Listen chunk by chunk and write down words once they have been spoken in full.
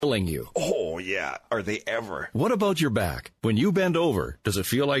killing you. Oh, yeah. Are they ever? What about your back? When you bend over, does it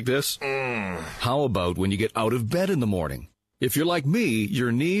feel like this? How about when you get out of bed in the morning? If you're like me,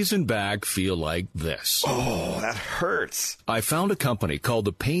 your knees and back feel like this. Oh, that hurts. I found a company called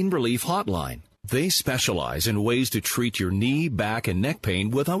the Pain Relief Hotline. They specialize in ways to treat your knee, back, and neck pain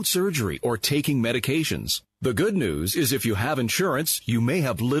without surgery or taking medications. The good news is if you have insurance, you may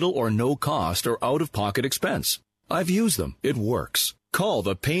have little or no cost or out-of-pocket expense. I've used them. It works. Call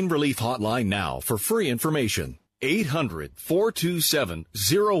the Pain Relief Hotline now for free information.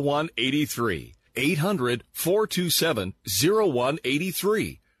 800-427-0183.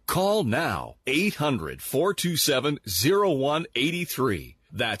 800-427-0183. Call now. 800-427-0183.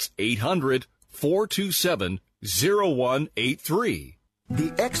 That's 800-427-0183.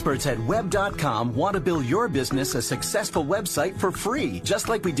 The experts at Web.com want to build your business a successful website for free, just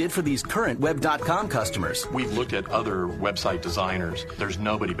like we did for these current Web.com customers. We've looked at other website designers. There's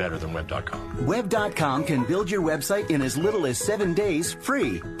nobody better than Web.com. Web.com can build your website in as little as 7 days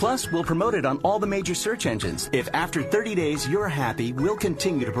free. Plus, we'll promote it on all the major search engines. If after 30 days you're happy, we'll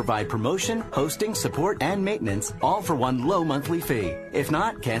continue to provide promotion, hosting, support, and maintenance, all for one low monthly fee. If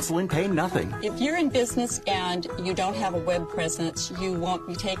not, cancel and pay nothing. If you're in business and you don't have a web presence, you won't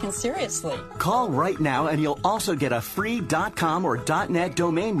be taken seriously. Call right now and you'll also get a free .com or .net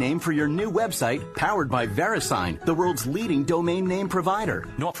domain name for your new website, powered by VeriSign, the world's leading domain name provider.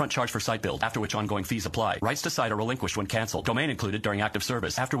 No upfront charge for site build, after which ongoing fees apply. Rights to site are relinquished when canceled. Domain included during active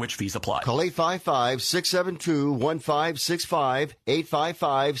service, after which fees apply. Call 855-672-1565,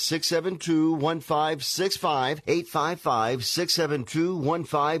 855-672-1565,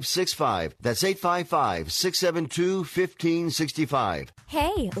 855-672-1565. That's 855-672-1565.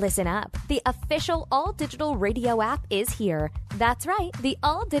 Hey, listen up. The official all-digital radio app is here. That's right. The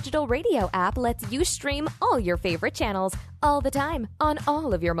all-digital radio app lets you stream all your favorite channels all the time on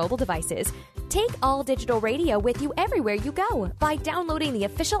all of your mobile devices. Take All Digital Radio with you everywhere you go by downloading the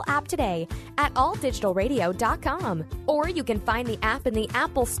official app today at alldigitalradio.com. Or you can find the app in the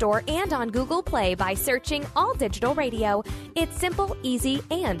Apple Store and on Google Play by searching All Digital Radio. It's simple, easy,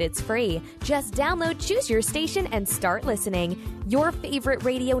 and it's free. Just download, choose your station, and start listening. Your favorite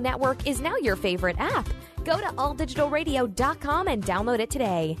radio network is now your favorite app. Go to alldigitalradio.com and download it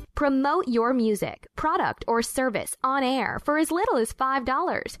today. Promote your music, product, or service on air for as little as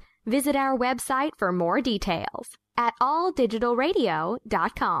 $5. Visit our website for more details at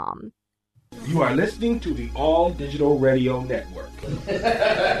alldigitalradio.com. You are listening to the All Digital Radio Network.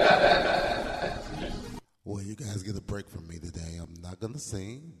 Well, you guys get a break from me today. I'm not going to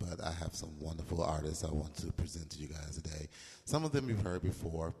sing, but I have some wonderful artists I want to present to you guys today. Some of them you've heard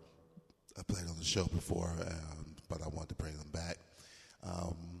before. I played on the show before, but I want to bring them back.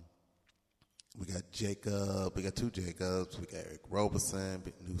 We got Jacob. We got two Jacobs. We got Eric Roberson,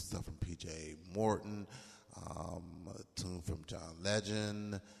 new stuff from PJ Morton, a tune from John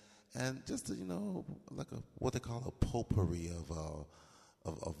Legend, and just like what they call a potpourri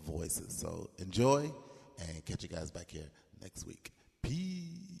of voices. So enjoy, and catch you guys back here next week. Peace.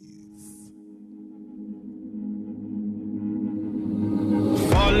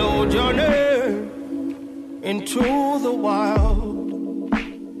 Followed your name into the wild,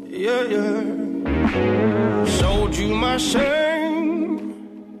 yeah. Showed you my shame,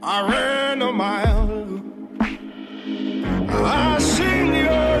 I ran a mile. I sing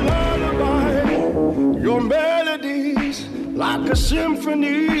your lullaby, your melodies like a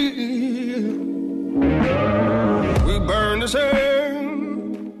symphony. We burn the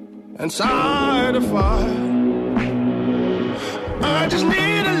sand inside a fire. I just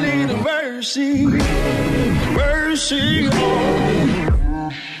need a little mercy, mercy on me.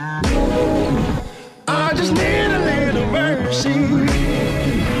 I just need a little mercy,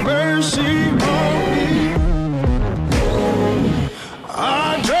 mercy on me.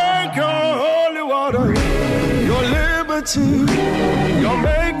 I drank your holy water, your liberty, your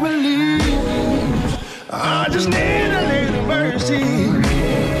make-believe. I just need a little mercy,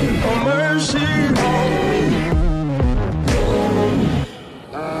 oh mercy on me.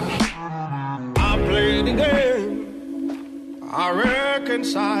 I played the game, I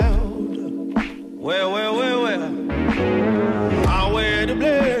reconciled. Well, I wear the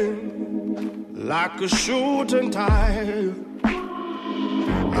blame like a suit and tie.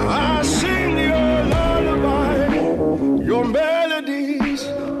 I sing your lullaby, your melodies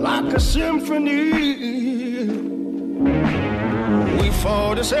like a symphony. We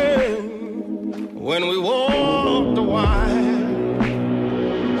fought the same when we walked the wire.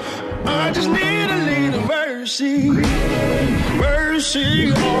 I just need a little mercy,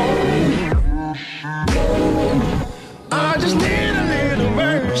 mercy on me. I just need a little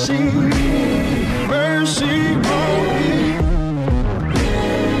mercy, mercy on me.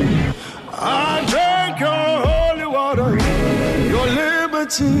 I drank your holy water, your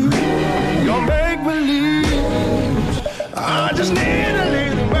liberty, your make-believe. I just need a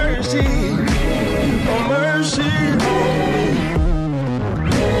little mercy, oh mercy on me.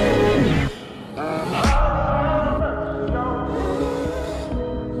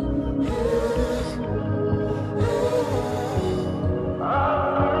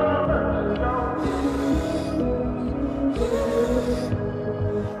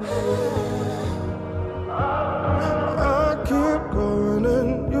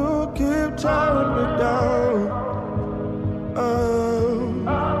 Tearing me down.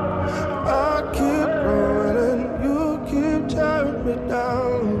 I keep growing and you keep tearing me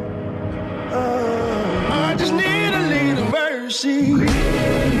down. I just need a little mercy,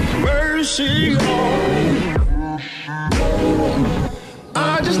 mercy on me.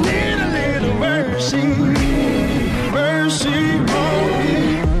 I just need a little mercy, mercy on me.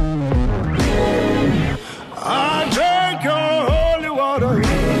 I drank your holy water,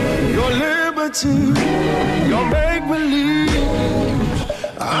 your liberty, your make-believe.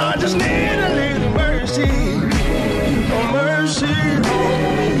 I just need a little mercy, oh mercy on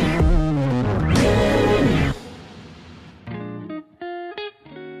me.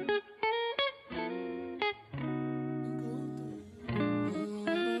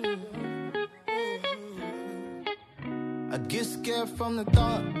 I get scared from the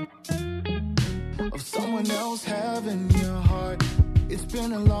thought of someone else having your heart. It's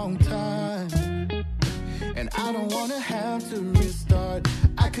been a long time, and I don't wanna have to restart.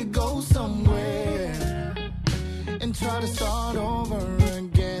 I could go somewhere and try to start over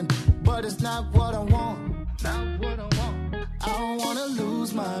again, but it's not what I want. Not what I want. I don't wanna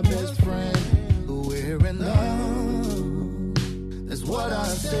lose my best friend. We're in love, that's what I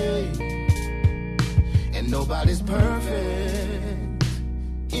say. And nobody's perfect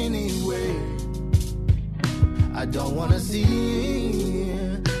anyway. I don't wanna see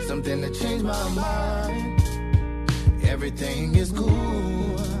something to change my mind. Everything is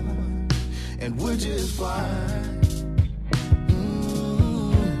cool and we're just fine.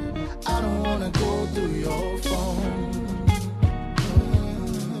 I don't wanna go through your phone.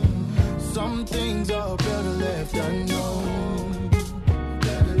 Some things are better left unknown.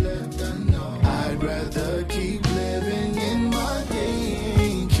 Better left unknown. I'd rather keep living in my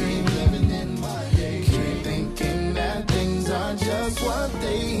day. Keep living in my day. Keep thinking that things are just what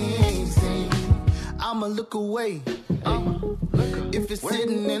they seem. I'ma look away. If it's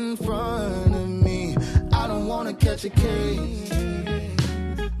sitting in front of me, I don't wanna catch a case.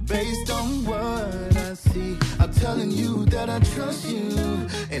 Based on what I see, I'm telling you that I trust you.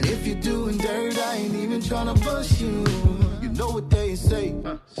 And if you're doing dirt, I ain't even tryna bust you. You know what they say.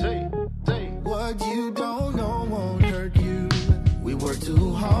 What you don't know won't hurt you. We work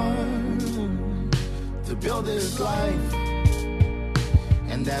too hard to build this life,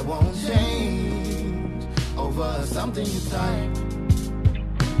 and that won't change over something you type.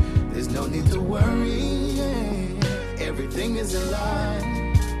 There's no need to worry, everything is in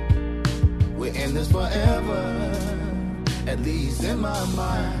line. We're in this forever, at least in my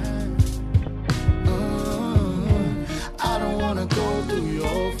mind. I don't wanna go through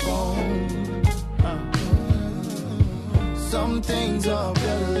your phone. Some things are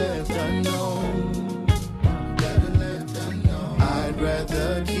better left unknown. Better left unknown. I'd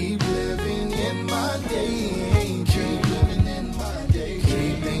rather keep living in my day. Keep living in my day.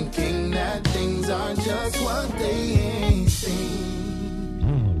 Keep thinking that things are just what they seem.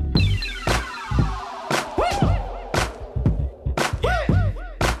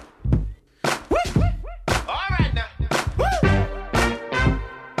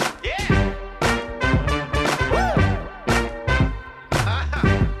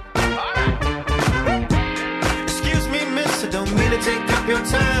 Your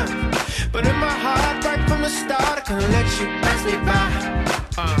time, but in my heart, right from the start, I couldn't let you pass me by.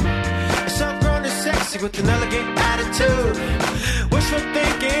 It's so grown and sexy with an elegant attitude. Wishful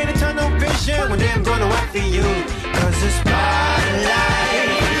thinking and tunnel vision when I'm gonna wait for you. Cause it's spotlight,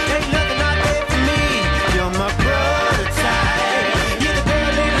 ain't nothing out there for me. You're my prototype. You're the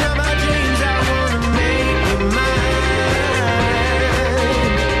girl in all my dreams. I wanna make you mine.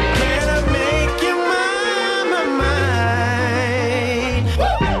 Can I make you mine, my mind?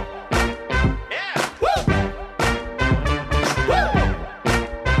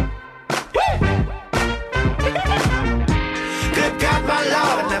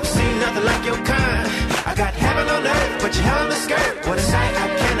 Like your kind, I got heaven on earth, but you're hell in the skirt. What a sight, I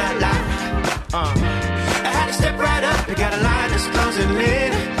cannot lie. I had to step right up eyes closing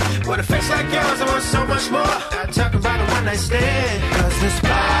in. With a face like yours, I want so much more. I talk about a one night stand. Cause the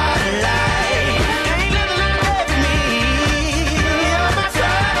spotlight ain't nothing like that for me. You're my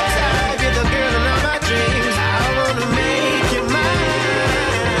prototype, you're the girl in all my dreams. I wanna make you mine.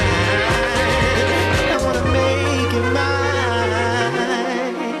 I wanna make you mine.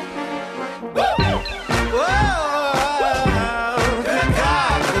 Woo! Whoa! Good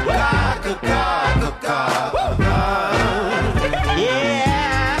God, good God, good God, good God, good God. Yeah.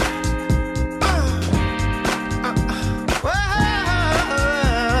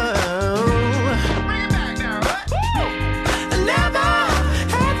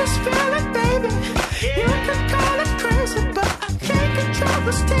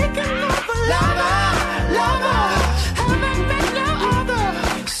 Was taking over, lover, haven't been no other.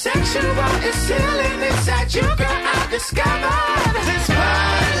 Sexual is healing inside you, girl. I discovered this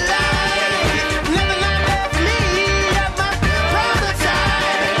spotlight. Never like that for me. You're my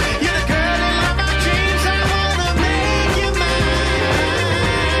prototype. You're the girl in all my dreams. I wanna make you mine.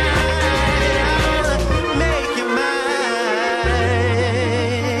 I wanna make you mine.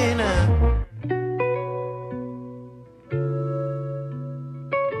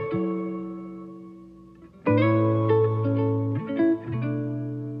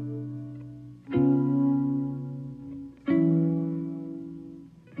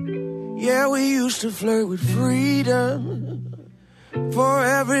 Yeah, we used to flirt with freedom, for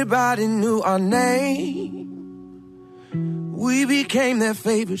everybody knew our name. We became their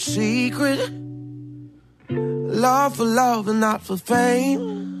favorite secret, love for love and not for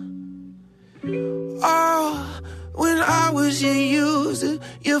fame. Oh, when I was your user,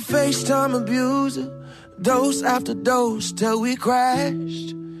 your FaceTime abuser, dose after dose till we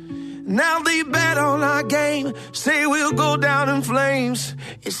crashed. Now they bet on our game, say we'll go down in flames.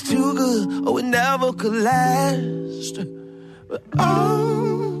 It's too good, or it never could last. But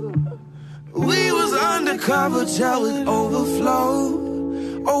oh, we was undercover till it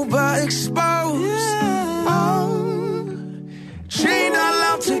overflowed, overexposed. Oh, chained our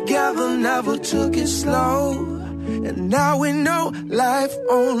love together, never took it slow. And now we know life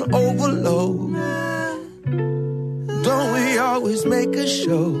on overload. Don't we always make a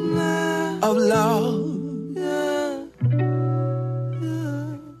show of love?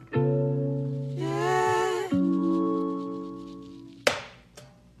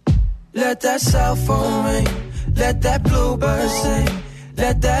 Let that cell phone ring, let that bluebird sing,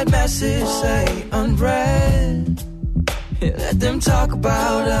 let that message say unread. Let them talk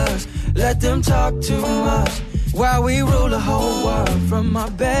about us, let them talk too much, while we rule the whole world from my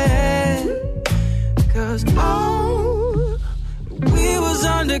bed. Cause oh, we was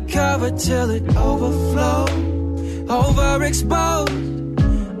undercover till it overflowed, overexposed.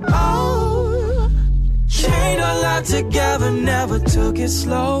 Oh, chained our life together, never took it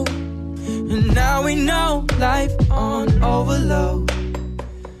slow. And now we know life on overload.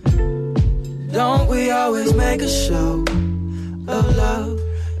 Don't we always make a show of love?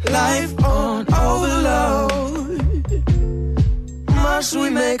 Life on overload. Must we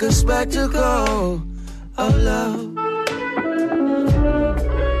make a spectacle of love?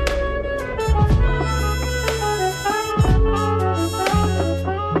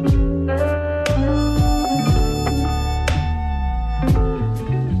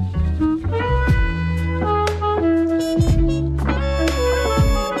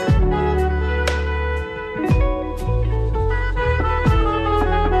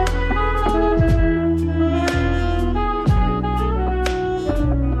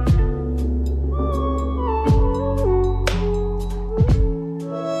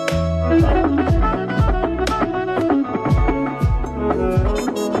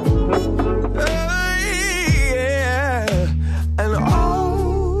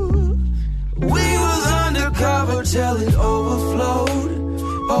 Till it overflowed,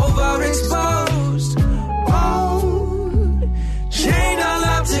 overexposed. Oh, chained our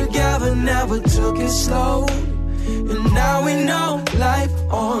love together, never took it slow. And now we know life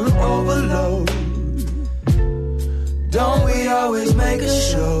on overload. Don't we always make a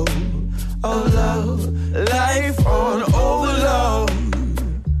show of love? Life on overload.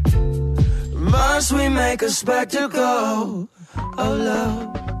 Must we make a spectacle of love?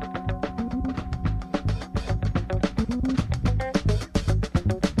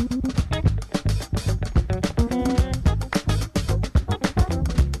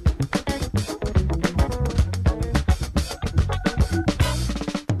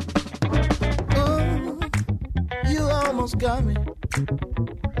 Got me.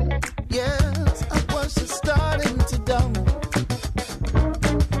 Yes, I was just starting to doubt me.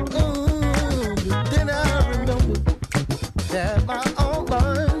 But then I remembered that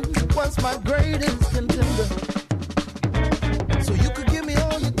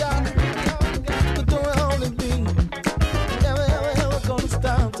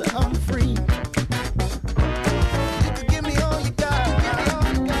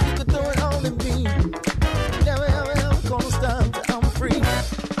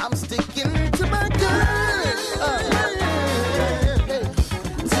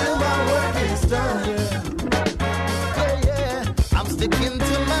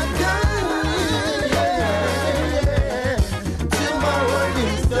sticking to my gun, yeah, till my work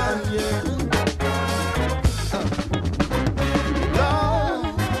is done, yeah.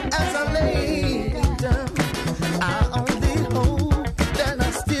 Long as I lay down, I only hope that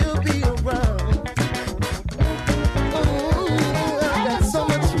I'll still be around. Ooh, I got so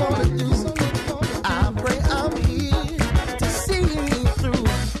much more to do. I pray I'm here to see you through.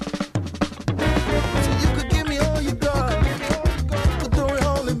 So you could give me all you got, but throw it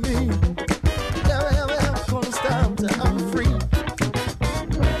all at me. Never ever ever gonna stop till I'm free.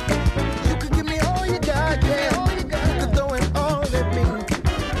 You could give me all you got, yeah. You could throw it all at me.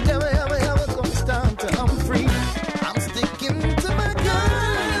 Never ever ever gonna stop till I'm free. I'm sticking to my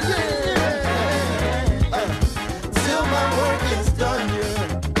gun, yeah. Till my work is done,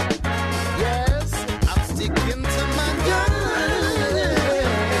 yeah. Yes, I'm sticking to my gun,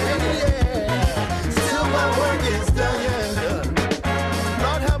 yeah. Till my work is done, yeah.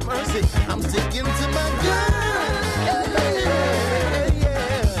 Lord have mercy, I'm sticking to my gun, yeah.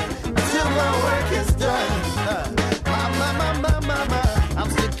 Till my work is done. I'm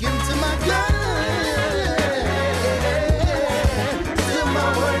sticking to my gun, yeah. Till my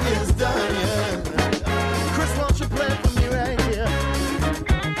work is done, yeah. Chris, won't you play for me right here?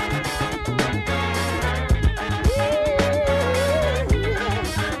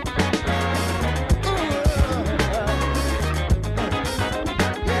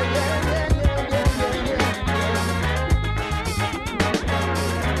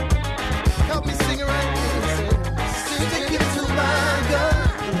 Help me sing it right here. Sticking to my gun.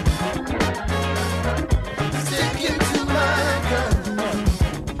 Sticking to my gun.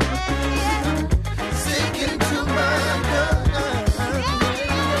 Sticking to my gun.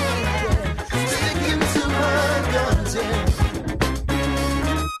 Sticking to my guns, yeah.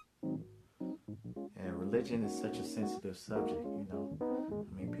 And religion is such a sensitive subject, you know.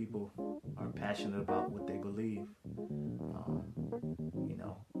 I mean, people are passionate about what they believe, you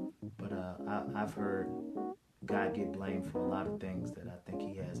know. But I've heard God get blamed for a lot of things that I think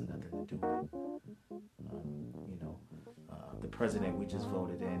he has nothing to do with. You know, the president we just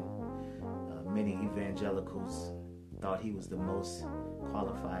voted in, many evangelicals thought he was the most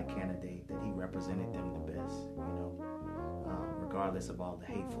qualified candidate, that he represented them the best, you know, regardless of all the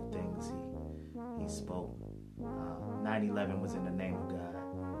hateful things he spoke. 9/11 was in the name of God,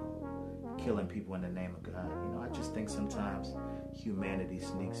 killing people in the name of God. You know, I just think sometimes humanity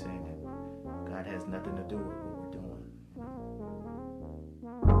sneaks in and God has nothing to do with what we're doing.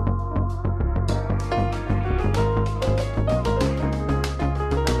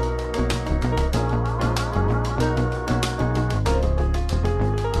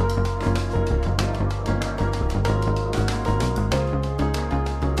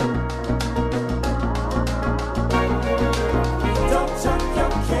 Don't tuck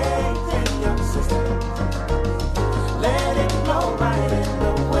your cake in your system. Let it blow right in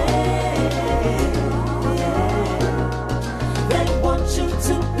the wind. They want you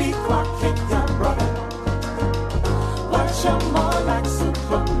to be Clark Kent, your brother, but you're more like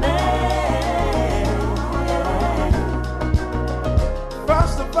Superman.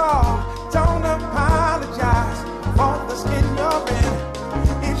 First of all, don't apologize for the skin you're in.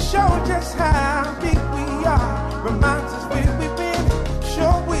 It shows just how big we are. Reminds us where we've been.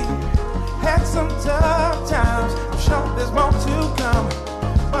 Sure, we had some tough times. I'm sure there's more to come.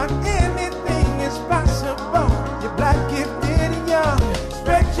 But anything is possible. You're black, gifted, and young.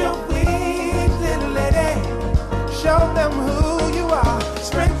 Spread your wings, little lady. Show them who you are.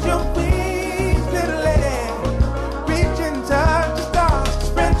 Spread your wings, little lady. Reach and touch the stars.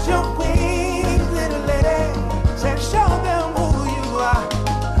 Spread your wings, little lady. Say, show them who you are.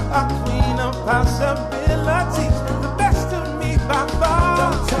 A queen of possibilities. The best of me by far.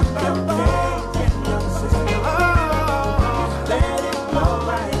 Don't tuck your cake in your system. Oh, let it blow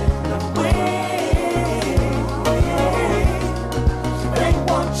right in the wind. They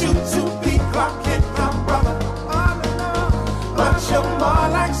want you to be Clark Kent, my brother, but you're more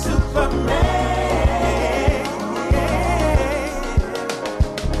like Superman.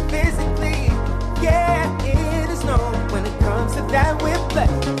 Physically, yeah, it is known when it comes to that we're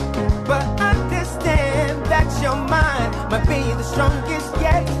blessed. But understand that your mind might be the strongest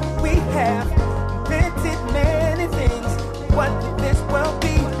yet. We have invented many things. What would this world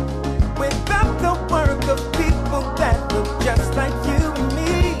be without the work of people that look just like you and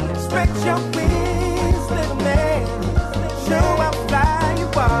me? Spread your wings, little man. Show how fly you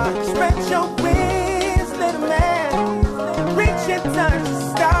are. Spread your wings, little man. Reach and touch the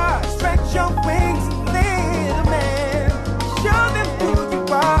stars. Spread your wings, little man. Show them who you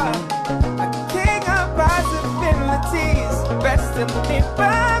are. A king of possibilities. Best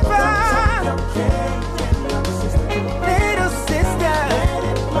 75. Little sister, let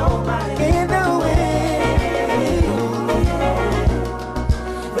it blow right in the wind.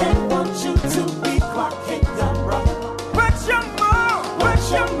 They want you to be Clark Kingdom, brother. But you're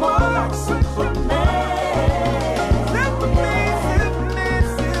more like Superman.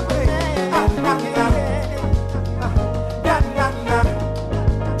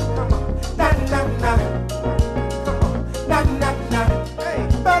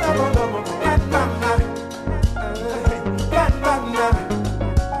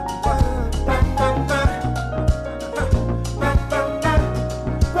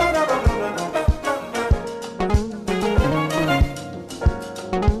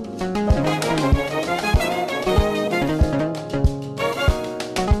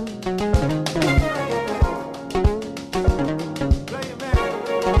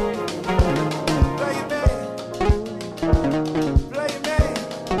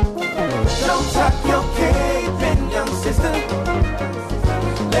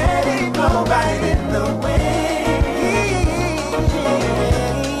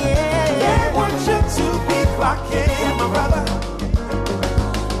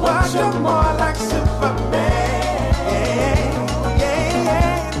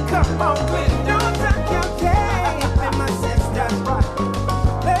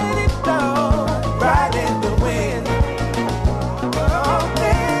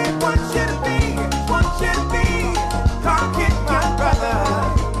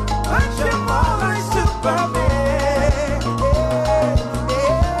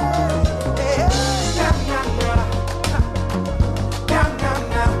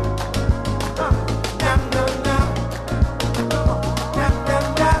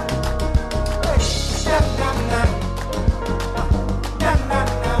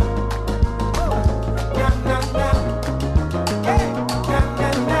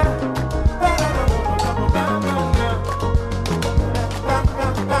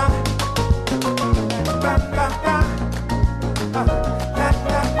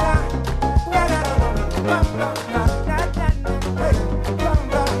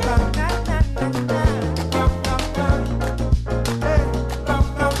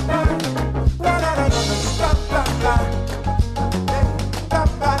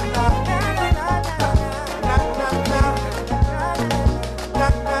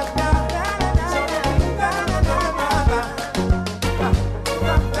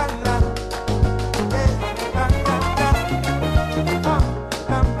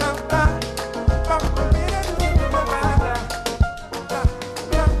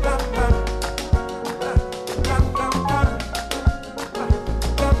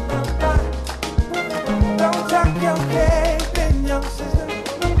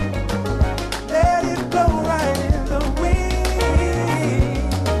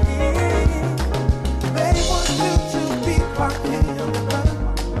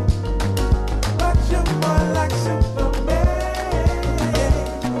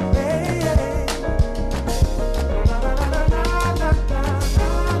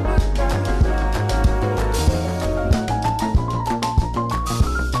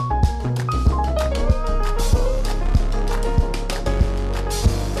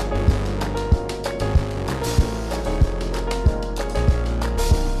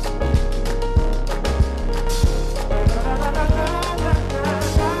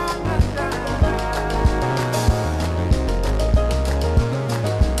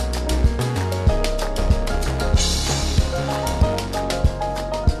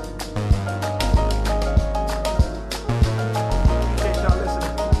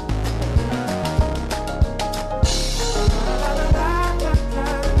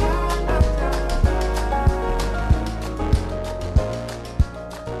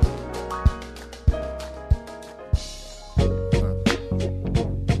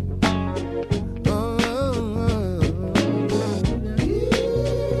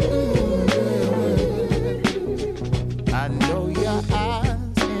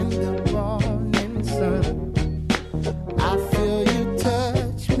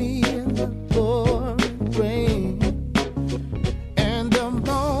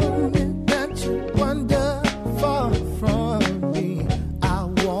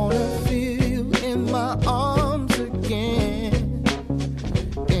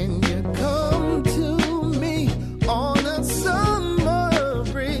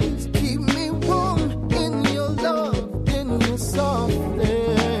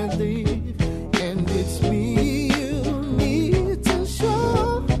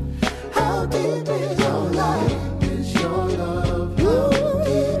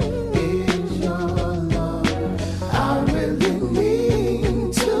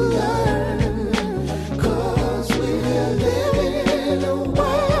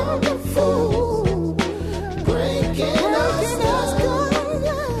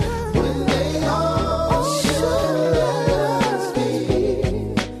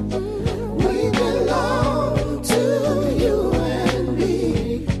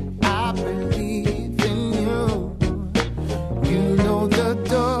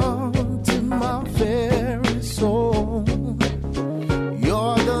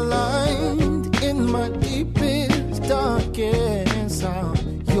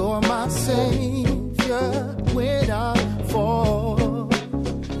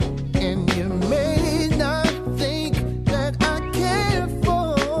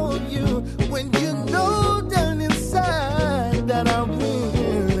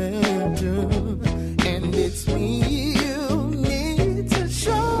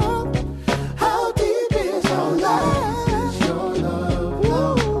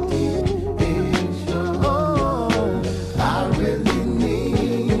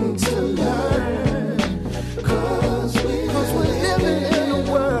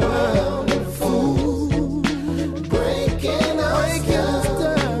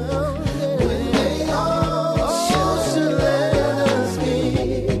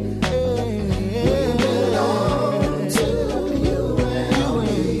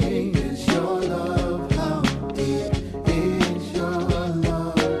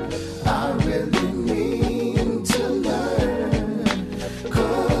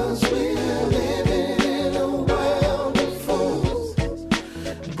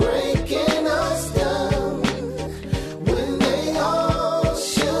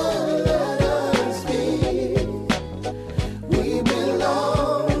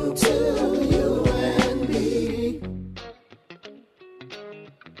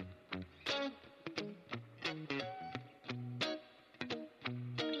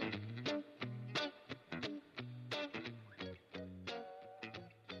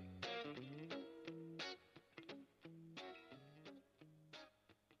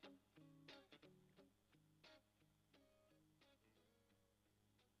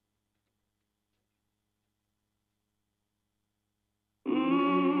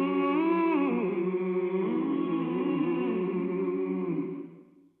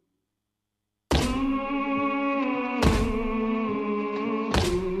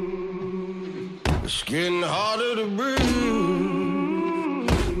 It's getting harder to breathe.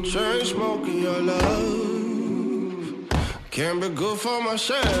 Chain smoking your love can't be good for my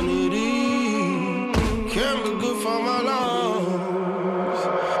sanity. Can't be good for my lungs.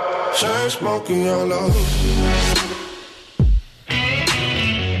 Chain smoking your love.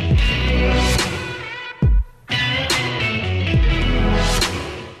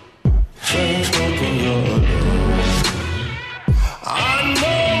 Chain smoking your love. I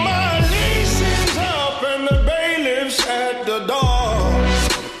know my lease is up and the bailiff's at the door,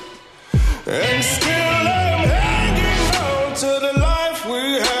 and still I'm hanging on to the life we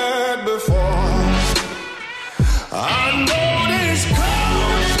had before. I know this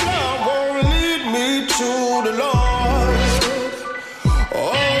cold love won't lead me to the Lord.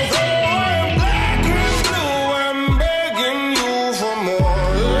 Although I'm black and blue, I'm begging you for more.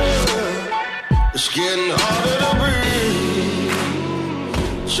 It's getting harder to breathe.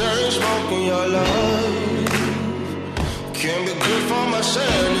 Chain smoking your love can't be good for my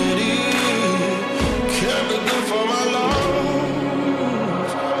sanity. Can't be good for my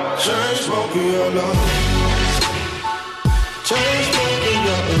lungs. Chain smoking your love. Chain smoking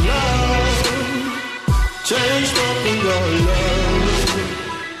your love. Chain smoking your love.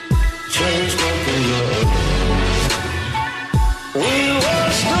 Chain smoking your love. We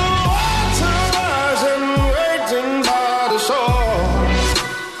watch the water rising, waiting by the shore.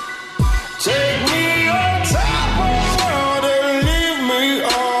 Take me on top of the world and leave me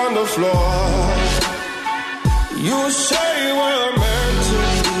on the floor. You say we're meant to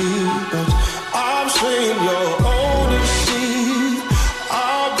be, but I've seen your odyssey.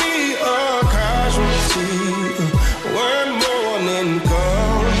 I'll be a casualty when morning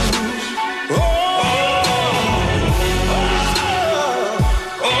comes. Oh, oh,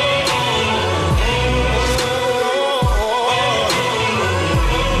 oh, oh,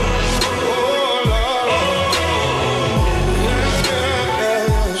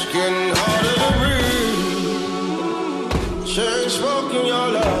 it's getting harder to breathe. Chain smoking your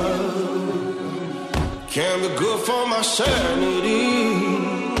love can't be good for my sanity.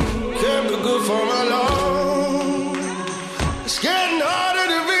 Can't be good for my lungs. It's getting harder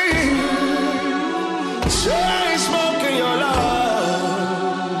to breathe. Chain smoking your love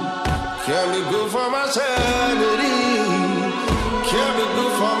can't be good for my sanity. Can't be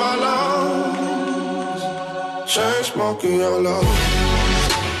good for my lungs. Chain smoking your love.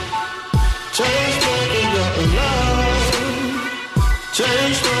 Chain smoking your love.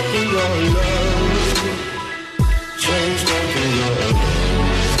 Chain smoking your love. Chain smoking your love.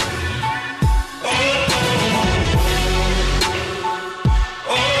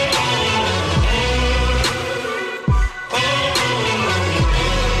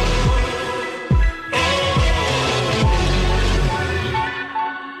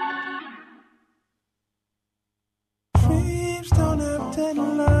 Dreams don't have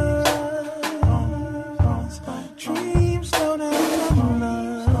deadlines. Dreams don't have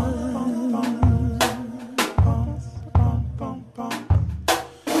deadlines.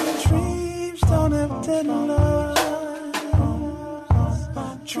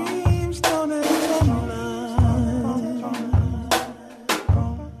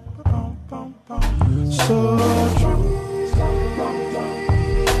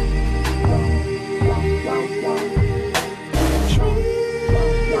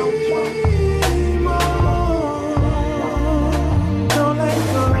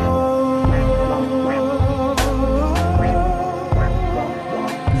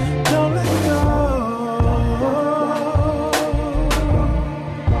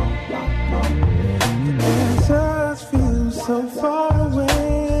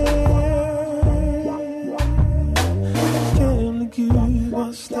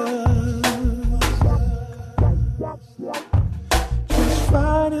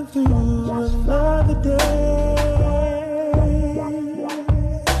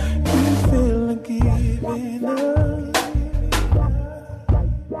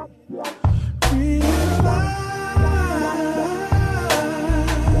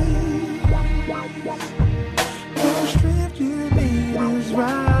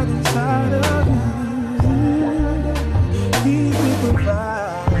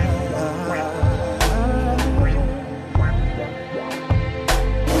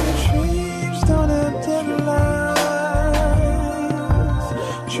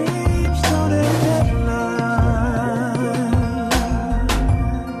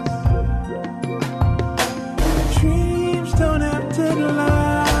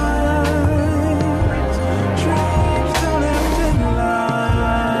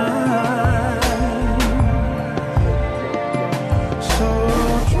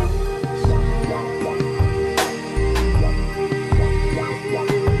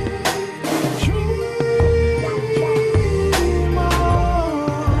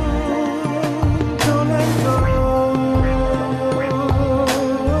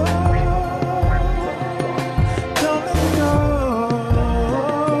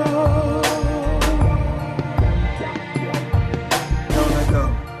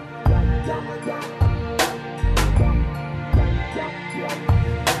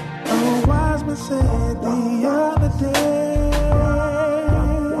 mama said the other day,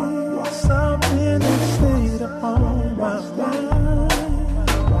 something that stayed upon my mind.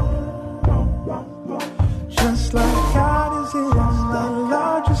 Just like God is in the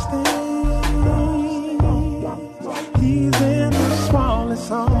largest things, He's in the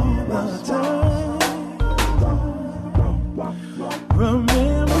smallest all the time.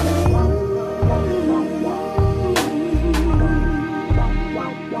 Remember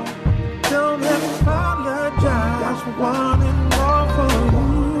wanting more for you.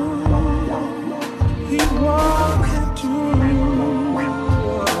 He wanted to.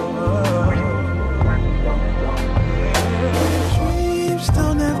 Dreams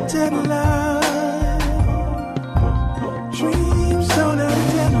don't have deadline. Dreams don't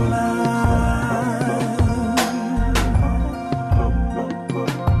have deadline.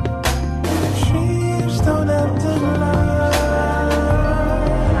 Dreams don't have deadline.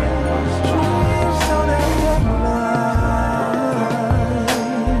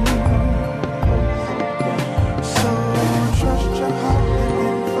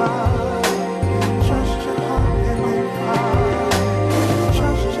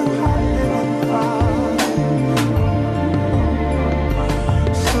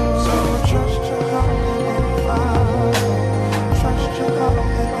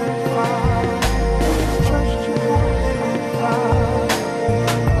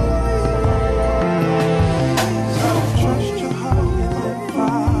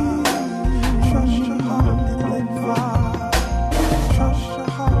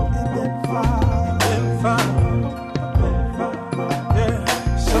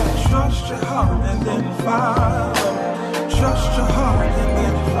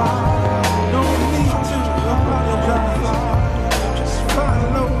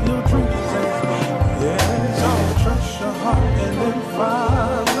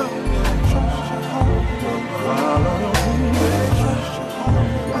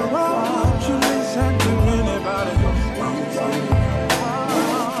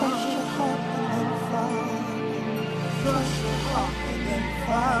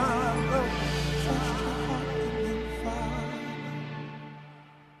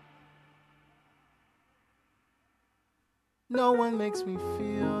 No one makes me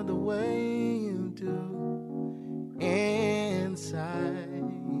feel the way you do inside.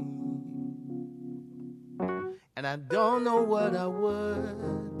 And I don't know what I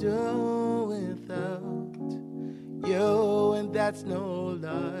would do without you, and that's no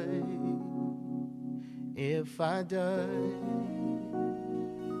lie. If I die,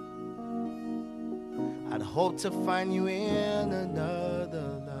 I'd hope to find you in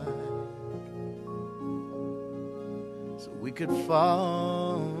another life, so we could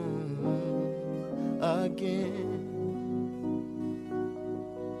fall again.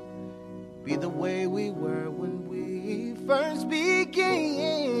 Be the way we were when we first began.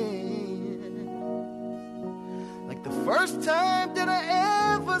 Like the first time that I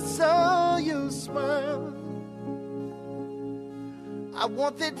ever saw you smile. I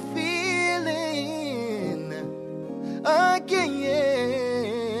want that feeling again.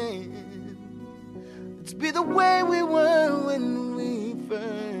 Let's be the way we were when we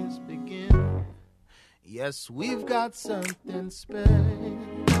first began. Yes, we've got something special.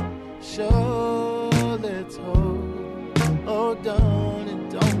 Let's hold on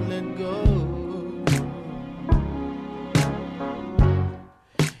and don't let go.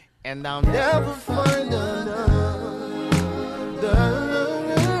 And I'll never find another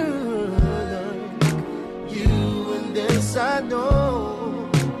you, and this I know.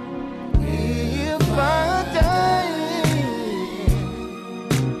 If I die,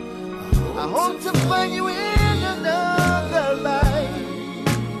 I hope to find you in another life,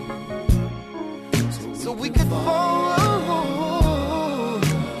 so we could fall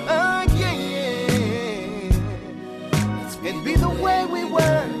again and be the way we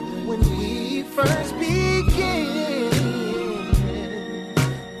were when we first began.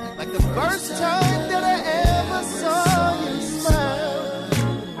 Like the first time that I ever saw you smile.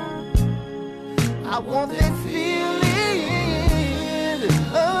 I want that feeling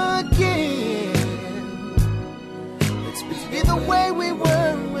again. Let's be the way we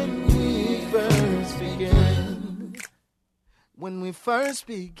were when we first began. When we first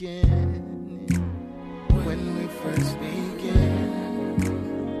began. When we first began.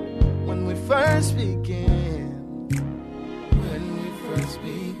 When we first began. When we first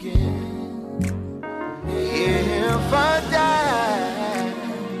began. If I die,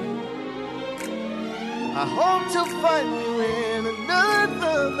 I hope to find you in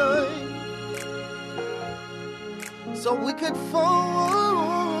another life, so we could fall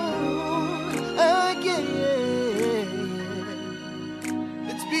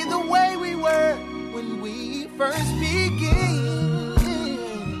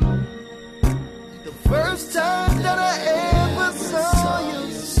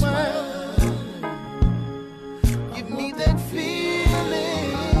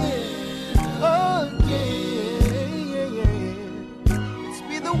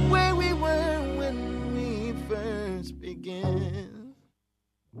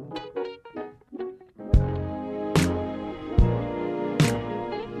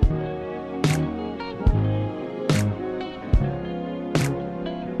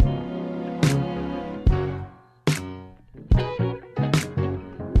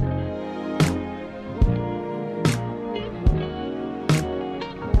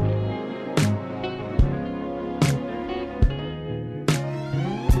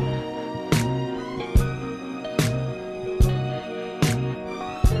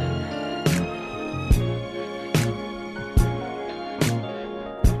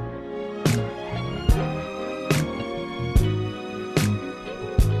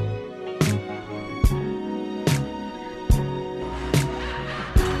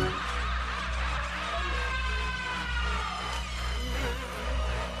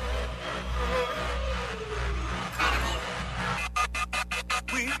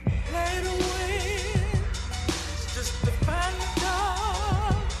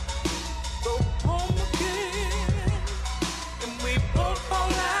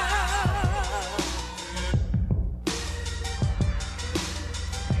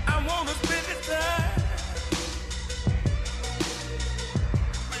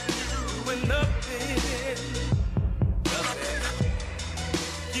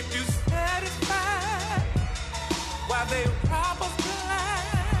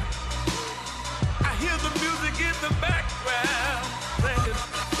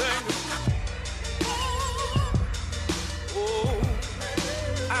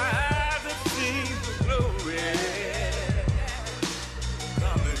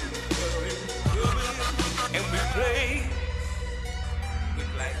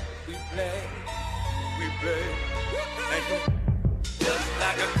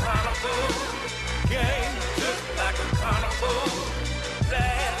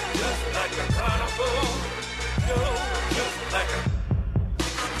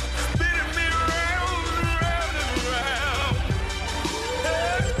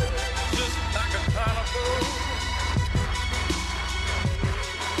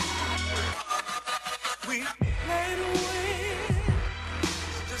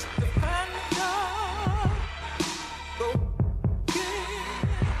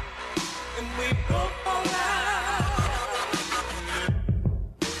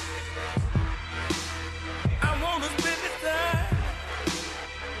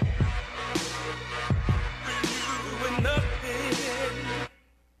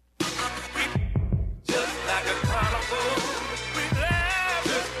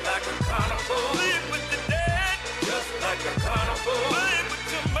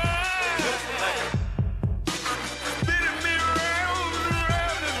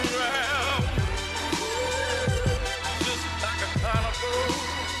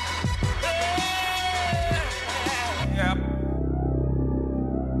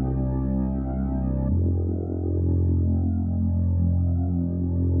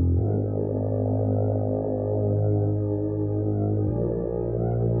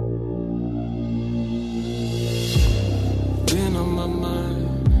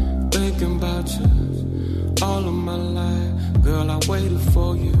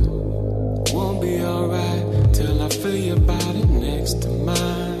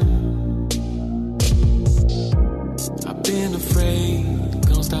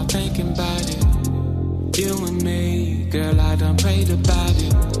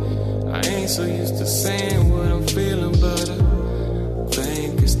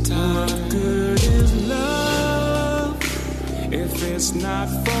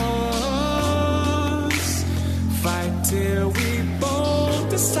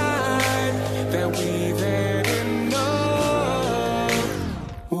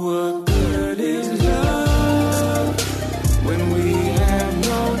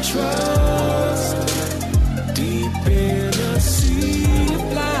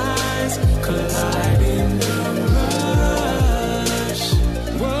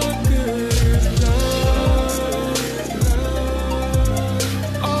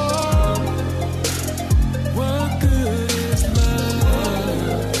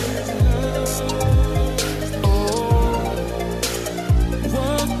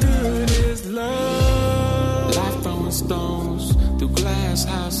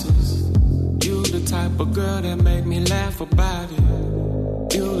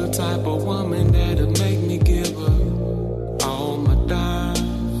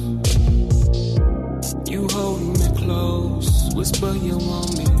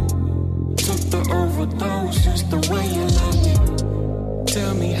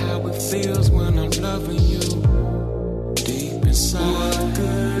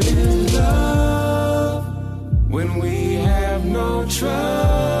When we have no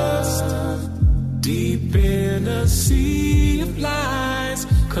trust. sea of lies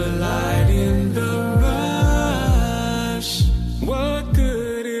collide in the rush. What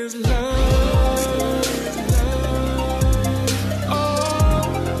good is love? Oh,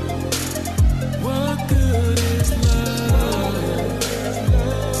 what good is love?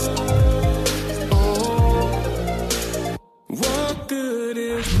 Oh, what good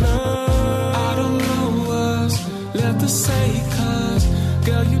is love? I don't know what's left to say, 'cause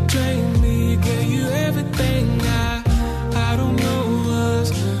girl, you drained me, gave you everything. I don't know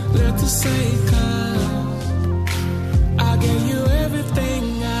what's left to say, 'cause I gave you everything.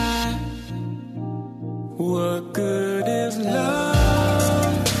 What good is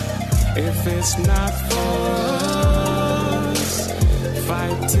love if it's not for us?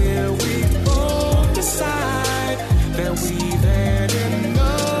 Fight till we both decide that we've had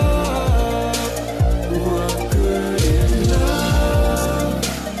enough. What good is love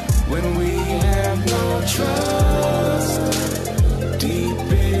when we have no trust? Deep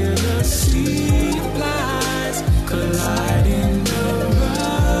in a sea of lies collide in the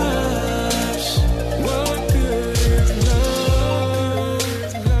rush. What good is love?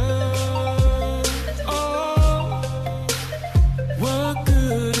 Oh, what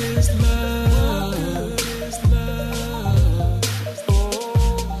good is love? Oh,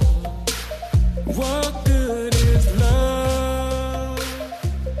 what good is love?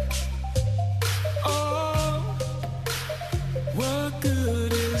 Oh, what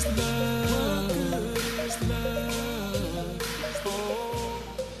good is love? Oh,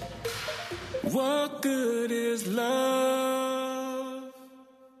 what good is love?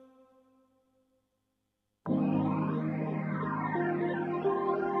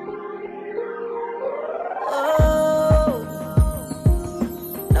 Oh,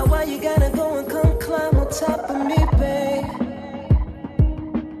 now why you gotta go and come climb on top of me, babe?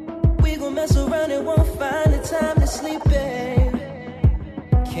 We gon' mess around and won't find the time to sleep, babe.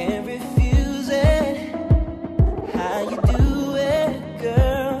 Can't refuse it. How you do it,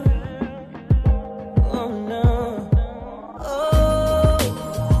 girl? Oh no. Oh,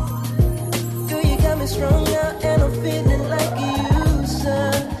 girl, you got me strung out and I'm feeling like you,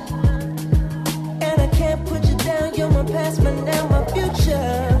 sir. And I can't put you down, you're my past, but now my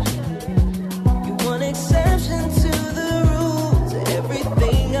future. You want exception to the rule, to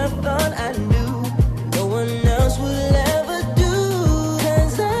everything I thought I knew. No one else will ever do.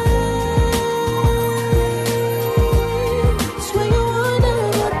 'Cause I swear you're one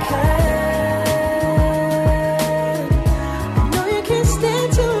of a kind. I know you can't stay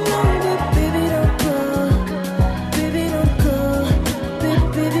too long, but baby don't go. Baby don't go.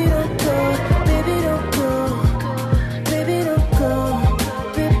 Baby don't go. Baby don't go. Baby don't go.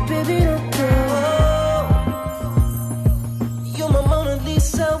 Baby don't go. You're my Mona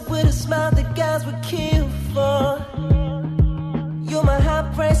Lisa with a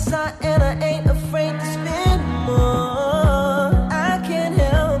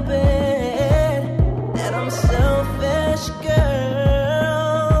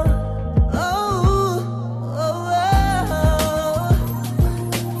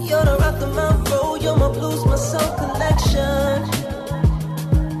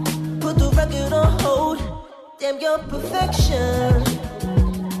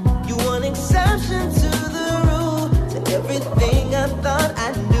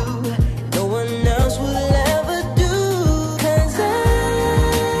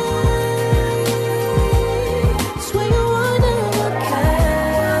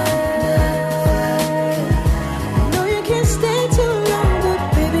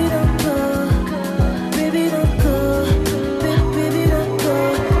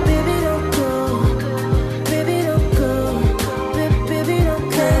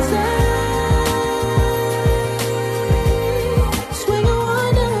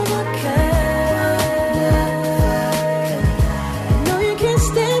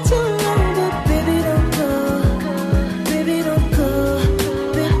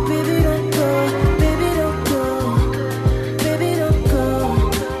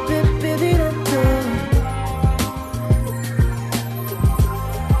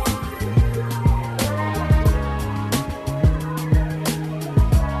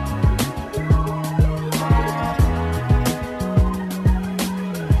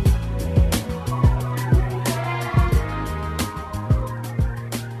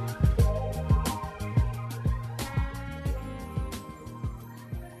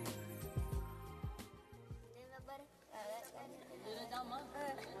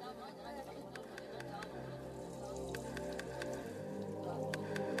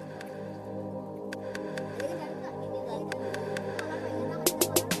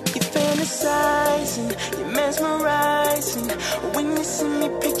fantasizing, you're mesmerizing. When you send me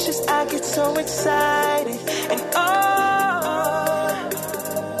pictures, I get so excited. And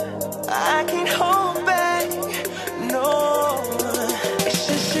I can't hold back, no. It's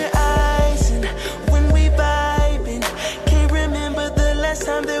just your eyes and when we vibing. Can't remember the last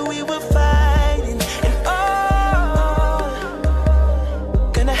time that we were fighting. And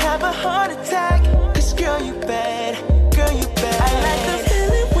gonna have a heart attack, 'cause girl, you bad, girl, you bad. I like the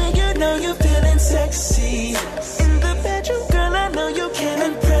feeling when you know you're feeling sexy. In the bedroom, girl, I know you can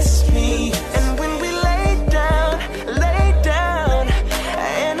impress me. And when we lay down,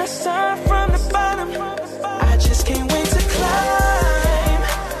 and I start from the bottom, I just can't wait to climb,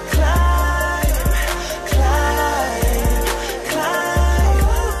 climb, climb, climb.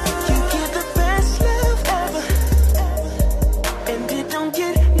 You give the best love ever, and it don't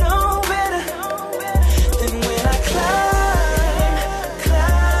get no better than when I climb,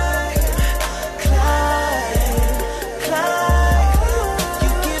 climb, climb, climb. You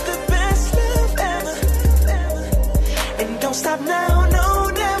give the best love ever, and don't stop now, no,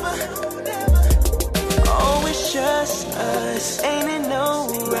 never. Oh, it's just us, ain't it no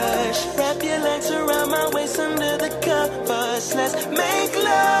rush. Wrap your legs around my waist under the covers. Let's make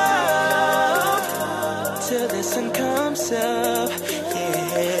love till the sun comes up,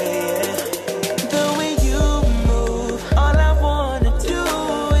 yeah. The way you move, all I wanna do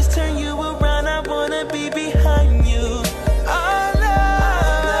is turn you around. I wanna be behind you. Our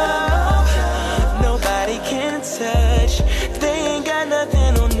love, nobody can touch. They ain't got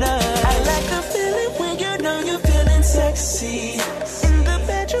nothing on us. I like the feeling when you know you're feeling sexy. In the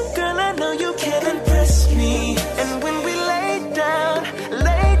bedroom, girl, I know you can impress me. And when we lay down,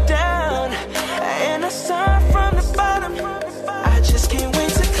 and I start from the bottom, I just can't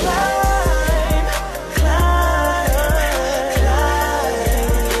wait to climb, climb, climb,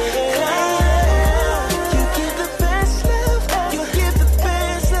 climb. You give the best love ever, you give the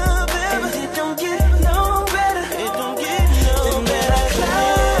best love ever, and it don't get no better, it don't get no better.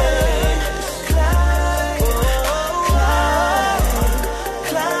 Climb, climb, climb,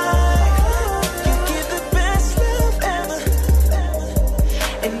 climb. You give the best love ever,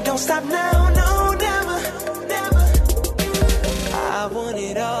 and don't stop now, no, never, never. I want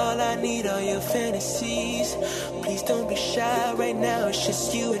it all, I need all your fantasies. Please don't be shy right now, it's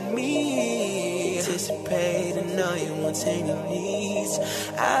just you and me. Anticipating all your wants and your needs.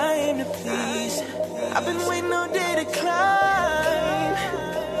 I aim to please. I've been waiting all day to climb,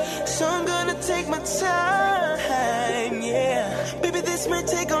 so I'm gonna take my time, yeah. Baby, this may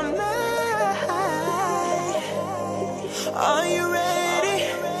take all night. Are you ready?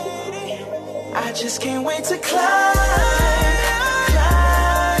 I just can't wait to climb,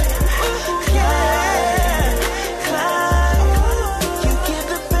 climb, yeah, climb. You give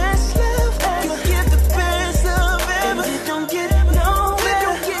the best love ever, you give the best love ever, and it don't get no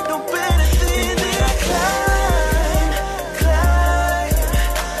better, it don't get no better than that. Climb, climb,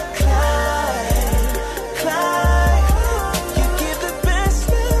 climb, climb. You give the best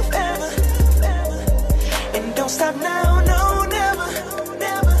love ever, and don't stop now, no, never,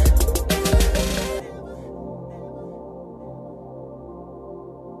 never.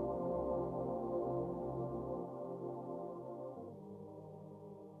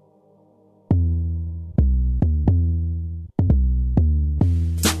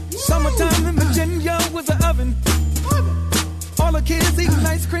 Summertime in Virginia was an oven. All the kids eating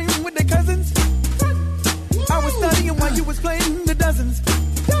ice cream with their cousins. I was studying while you was playing the dozens.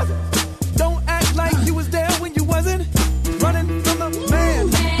 Don't act like you was there when you wasn't. Running from the man,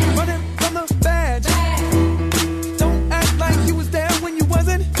 running from the badge. Don't act like you was there when you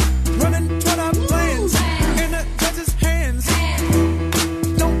wasn't. Running toward our plans in the judge's hands.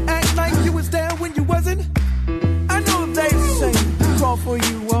 Don't act like you was there when you wasn't. I know they say crawl for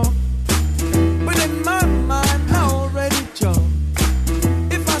you all, but in my mind I already jump.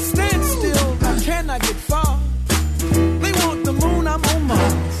 If I stand still, I cannot get far. They want the moon, I'm on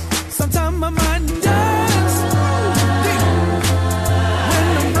Mars. Sometimes my mind dies deep when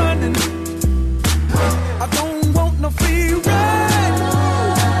I'm running. I don't want no free ride.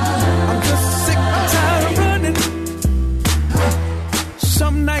 I'm just sick and tired of running.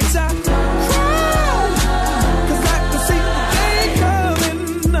 Some nights I cry, 'cause I can see the day coming.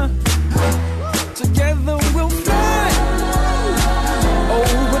 Together we'll fly. Oh,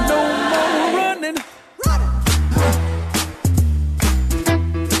 but no more running.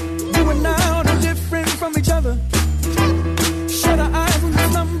 You and I are different from each other. Shut our eyes when you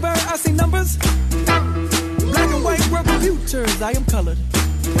number, I see numbers. Black and white work computers, I am colored.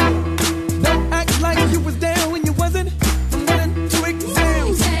 Don't act like you was there when you wasn't. From running to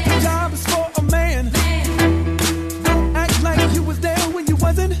exams, job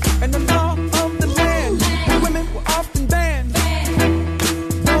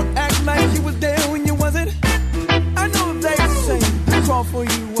for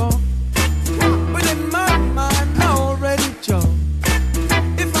you all. But in my mind, I already chose.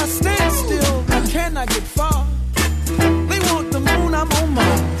 If I stand still, I cannot get far. They want the moon, I'm on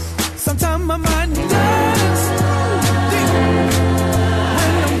Mars. Sometimes my mind dies deep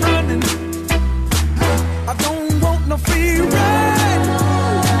when I'm running. I don't want no free ride.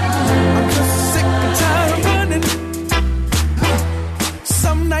 I'm just sick and tired of running.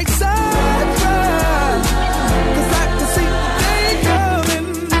 Some nights I cry, 'cause I can see the day coming.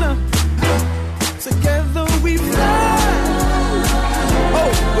 Together we fly.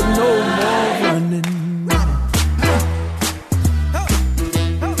 Oh, but no more running.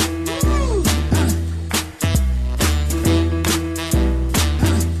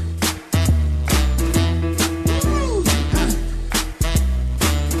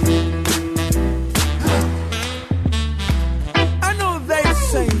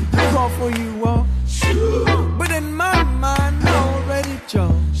 For you all, but in my mind, I already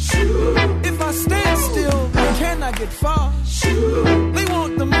chose. If I stand still, I cannot get far. They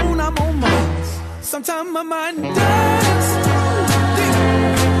want the moon, I'm on Mars. Sometimes my mind dies deep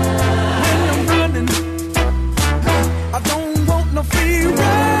when I'm running. I don't want no free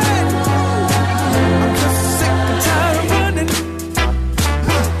ride.